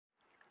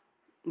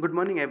Good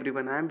morning,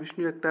 everyone. I am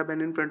Vishnu Yaktab, and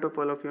in front of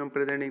all of you, I am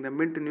presenting the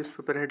Mint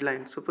newspaper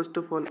headline. So, first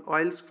of all,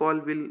 oil's fall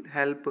will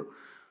help,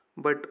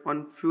 but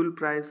on fuel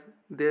price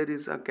there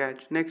is a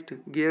catch. Next,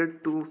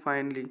 geared to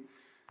finally.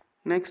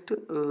 Next,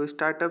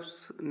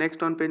 startups.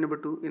 Next on page number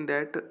two, in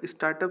that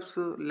startups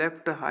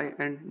left high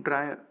and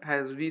dry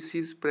has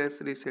VC's press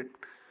reset.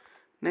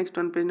 Next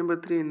on page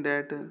number 3 in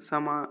that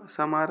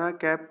Samara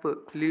Cap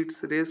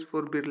leads race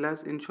for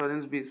Birla's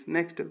insurance biz.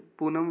 Next,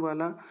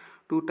 Poonamwala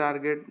to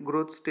target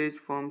growth stage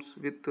firms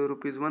with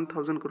rupees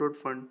 1000 crore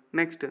fund.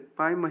 Next,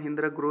 5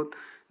 Mahindra growth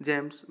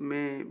gems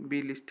may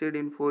be listed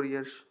in 4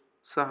 years.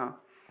 Saha.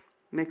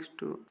 Next,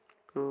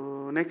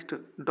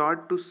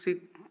 Dot to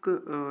seek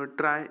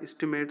try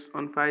estimates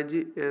on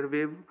 5G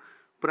airwave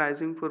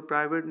pricing for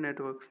private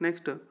networks.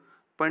 Next,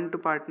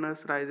 Punt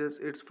Partners rises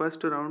its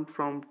first round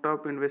from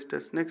top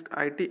investors. Next,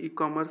 IT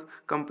e-commerce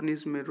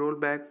companies may roll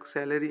back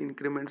salary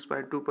increments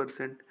by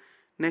 2%.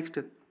 Next,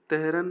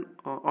 Tehran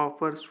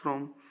offers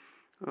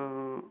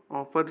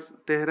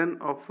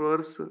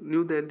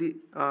New Delhi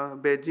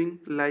Beijing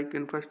like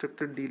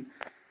infrastructure deal.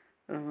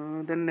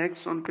 Then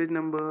next on page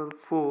number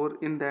 4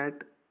 in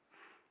that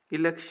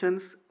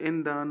elections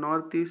in the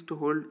northeast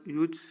hold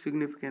huge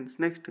significance.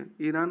 Next,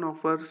 Iran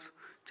offers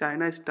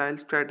China-style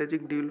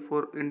strategic deal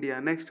for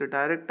India. Next,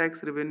 direct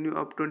tax revenue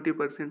up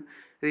 20%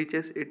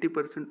 reaches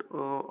 80%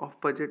 of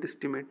budget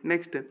estimate.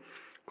 Next,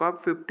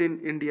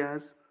 COP15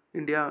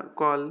 India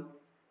call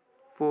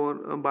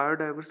for a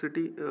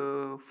biodiversity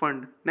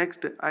fund.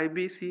 Next,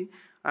 IBC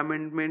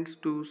amendments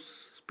to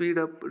speed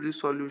up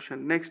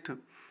resolution. Next,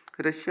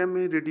 Russia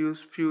may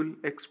reduce fuel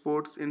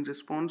exports in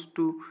response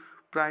to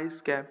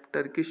price cap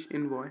Turkish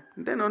envoy.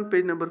 Then on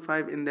page number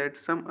 5 in that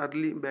some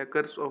early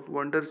backers of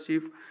Wonder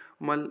Chief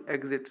Mull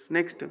exits.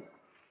 Next,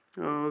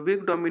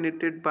 week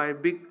dominated by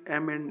big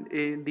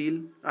M&A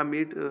deal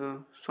amid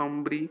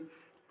sombre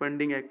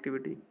funding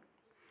activity.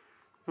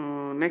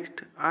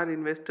 Next, are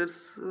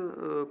investors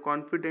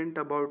confident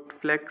about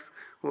flex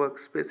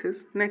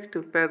workspaces? Next,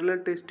 parallel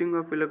testing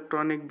of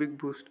electronic big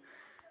boost.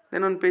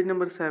 Then on page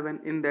number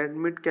 7, in that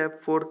mid cap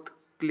fourth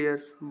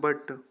clears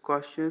but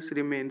cautious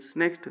remains.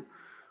 Next,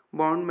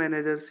 bond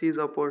manager sees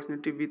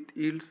opportunity with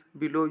yields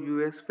below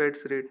US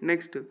Fed's rate.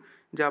 Next,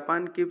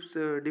 Japan keeps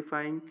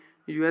defying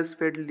US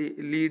Fed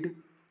lead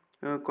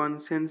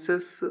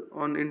consensus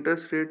on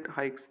interest rate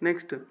hikes.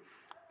 Next,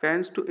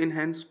 fans to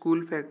enhance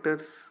school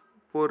factors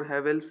for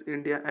Havells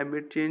India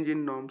amid change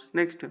in norms.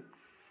 Next,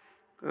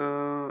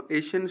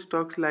 Asian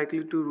stocks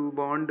likely to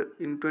rebound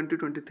in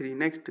 2023.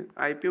 Next,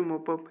 IPO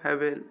mop-up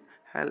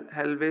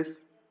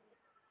Havells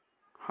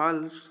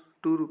Halls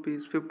to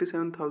rupees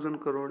 57,000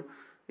 crore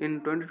in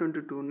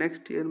 2022.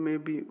 Next year may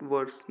be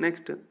worse.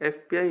 Next,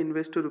 FPI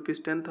invested rupees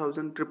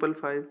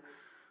 10,555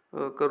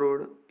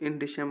 crore in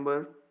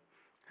December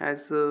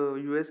as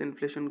US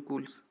inflation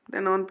cools.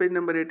 Then on page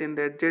number 8 in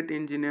that jet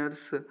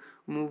engineers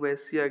move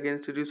SC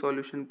against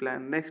resolution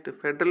plan. Next,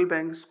 Federal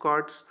Bank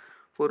scots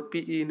for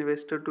PE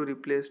investor to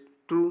replace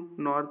True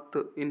North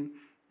in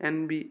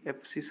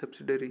NBFC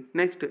subsidiary.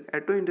 Next,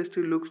 auto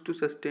industry looks to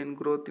sustain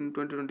growth in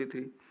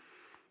 2023.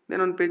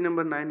 Then on page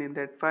number 9 in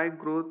that 5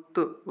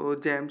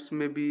 growth gems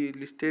may be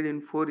listed in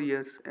 4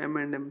 years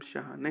M&M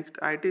Shah. Next,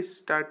 IT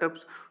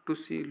startups to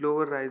see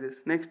lower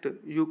rises. Next,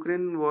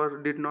 Ukraine war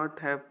did not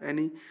have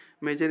any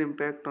major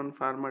impact on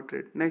pharma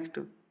trade. Next,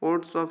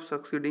 odds of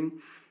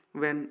succeeding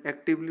when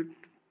actively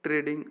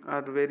trading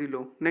are very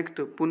low. Next,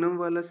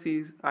 Poonamwala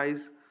sees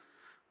eyes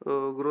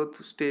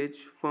growth stage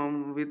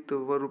firm with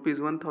rupees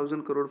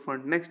 1000 crore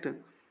fund. Next,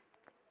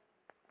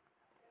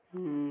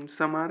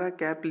 Samara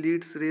Cap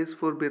leads race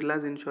for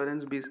Birla's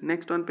insurance biz.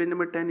 Next on page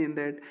number 10 in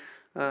that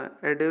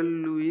Adele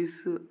Louis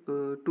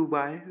to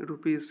buy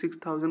rupees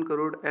 6000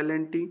 crore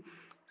L&T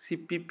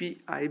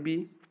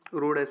CPPIB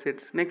road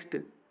assets. Next,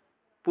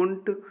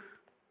 Punt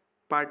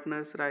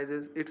Partners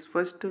rises its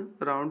first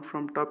round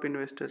from top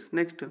investors.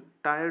 Next,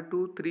 Tier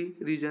 2 3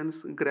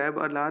 regions grab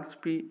a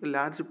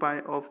large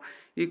pie of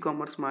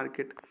e-commerce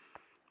market.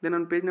 Then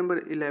on page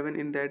number 11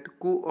 in that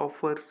Coup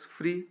offers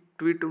free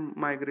tweet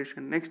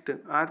migration. Next,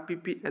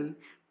 RPPL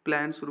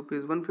plans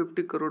rupees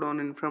 150 crore on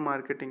infra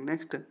marketing.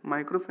 Next,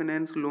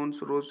 microfinance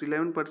loans rose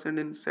 11%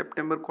 in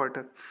September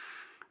quarter.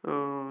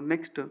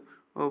 Next,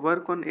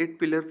 work on 8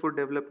 pillar for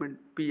development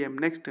PM.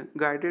 Next,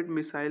 guided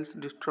missiles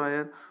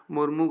destroyer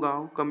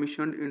Mormugao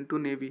commissioned into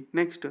Navy.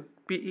 Next,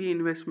 PE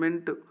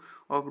investment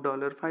of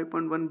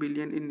 $5.1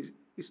 billion in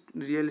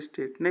real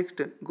estate.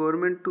 Next,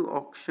 government to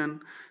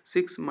auction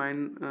 6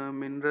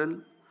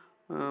 mineral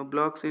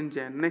blocks in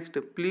Jan. Next,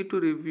 plea to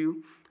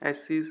review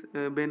SC's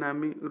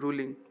Benami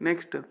ruling.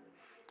 Next,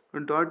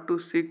 Dot to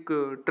seek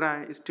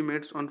try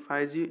estimates on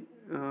 5G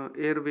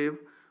airwave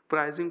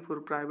pricing for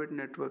private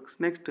networks.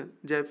 Next,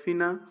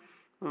 Jafina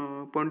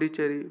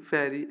Pondicherry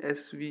Ferry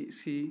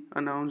SVC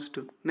announced.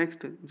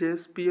 Next,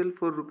 JSPL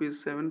for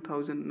rupees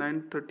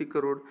 7,930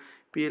 crore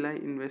PLI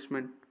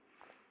investment.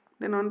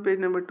 Then on page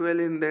number 12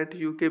 in that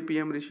UK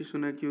PM Rishi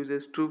Sunak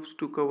uses troops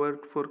to cover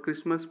for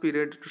Christmas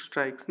period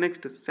strikes.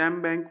 Next,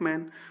 Sam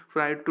Bankman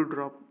tried to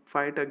drop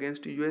fight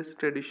against US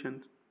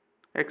traditions.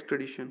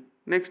 extradition.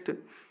 Next,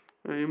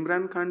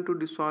 Imran Khan to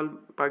dissolve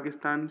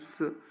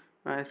Pakistan's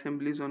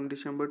assemblies on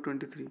December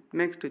 23.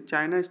 Next,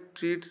 China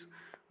streets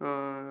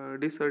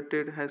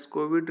deserted as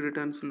COVID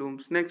returns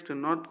looms. Next,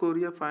 North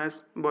Korea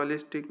fires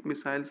ballistic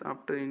missiles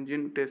after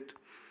engine test.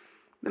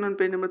 Then on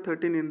page number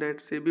 13, in that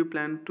SEBI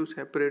plans to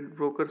separate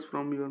brokers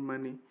from your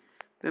money.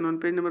 Then on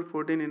page number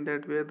 14, in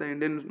that where the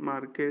Indian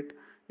market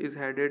is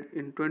headed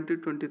in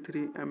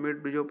 2023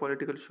 amid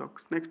geopolitical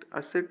shocks. Next,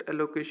 asset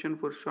allocation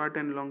for short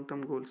and long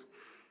term goals.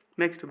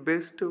 Next,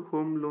 best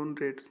home loan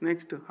rates.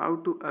 Next, how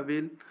to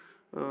avail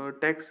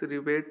tax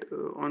rebate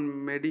on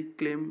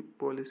Mediclaim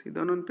policy.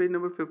 Then on page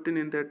number 15,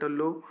 in that a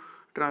low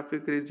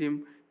traffic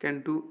regime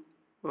can do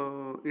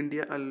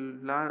India a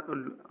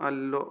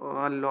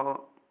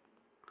law.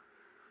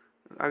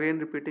 Again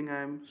repeating,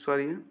 I am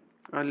sorry.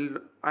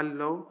 A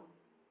law.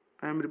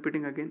 I am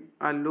repeating again.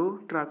 A low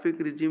traffic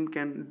regime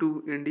can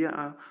do India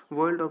a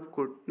world of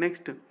good.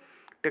 Next,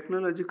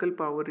 technological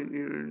power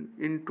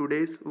in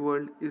today's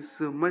world is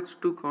much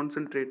to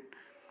concentrate.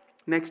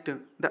 Next,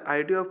 the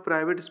idea of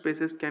private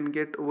spaces can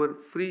get our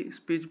free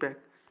speech back.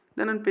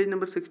 Then on page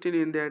number 16,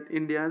 in that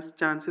India's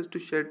chances to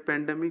shed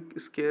pandemic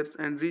scares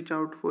and reach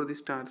out for the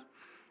stars.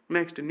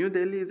 Next, New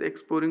Delhi is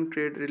exploring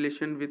trade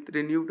relation with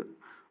renewed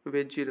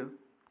vigor.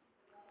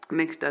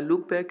 Next, a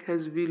look back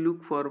as we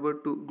look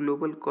forward to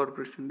global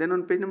corporation. Then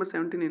on page number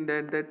 17, in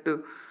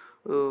that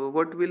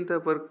what will the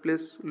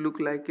workplace look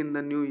like in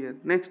the new year.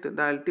 Next,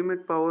 the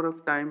ultimate power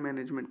of time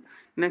management.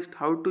 Next,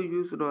 how to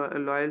use a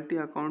loyalty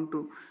account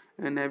to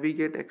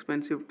navigate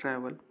expensive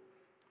travel.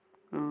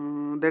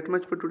 That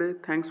much for today.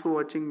 Thanks for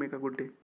watching. Make a good day.